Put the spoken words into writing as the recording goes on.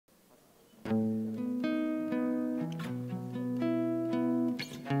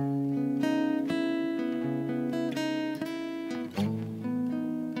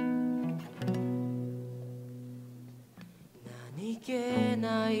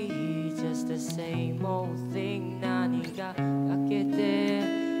り Just the same old thing 何が欠けて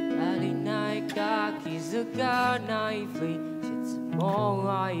足りないか気づかない ふり質問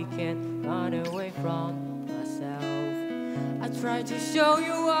I can't run away from myself I try to show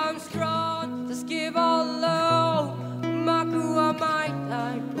you I'm strong Just give all alone うまくはまい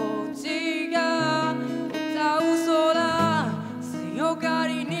たいこっちが歌う空強が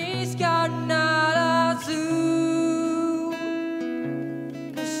りにしかならず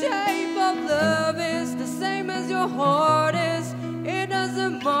The shape of love is the same as your heart is It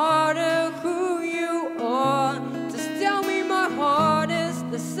doesn't matter who you are Just tell me my heart is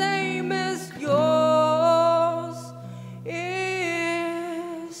the same as yours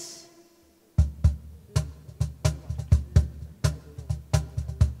is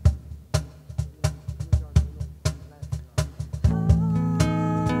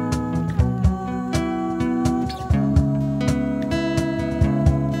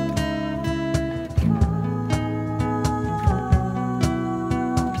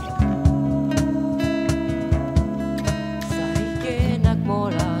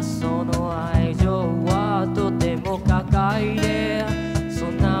そ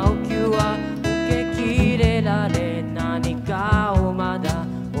んなお灸は受けきれられ何かをまだ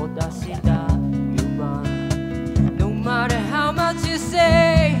お出した今 No matter how much you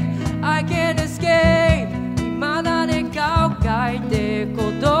say I can't escape 未だ願顔書いて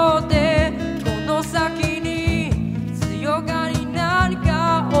ことでこの先に強がり何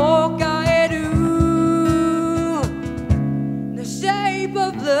かを変える The shape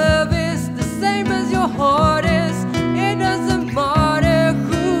of love is the same as your heart is It doesn't matter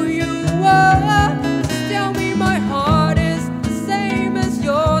who you are Just tell me my heart is the same as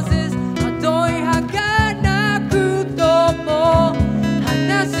yours is たとえ儚くとも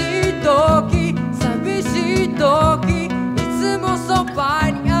悲しい時寂しい時いつもそば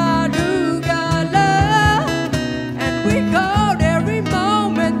にあるから And we hold every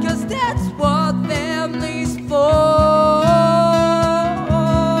moment cause that's what family's for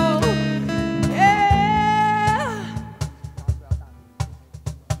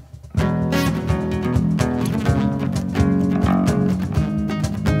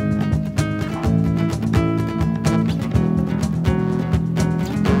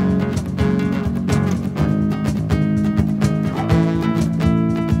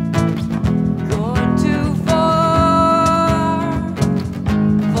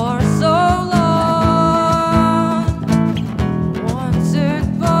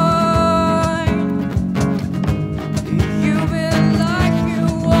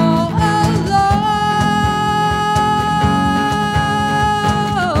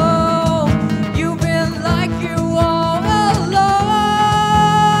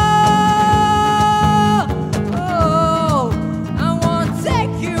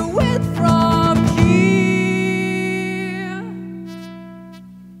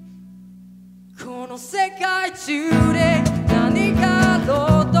この世界中で何があ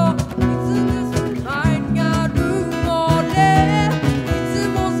ろうといつも前にあるもねいつ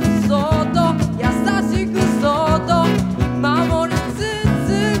もそっと優しくそっと見守り続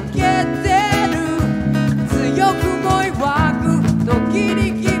けてる強くも弱く時に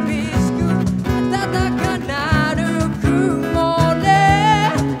厳しく温かなる雲ね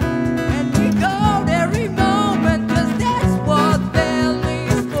And we hold every moment cause that's what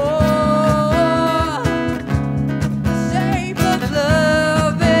family's for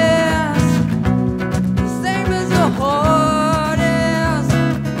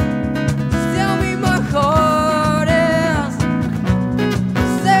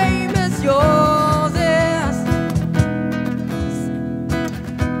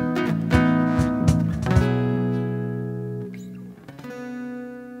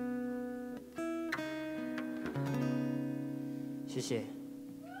谢谢。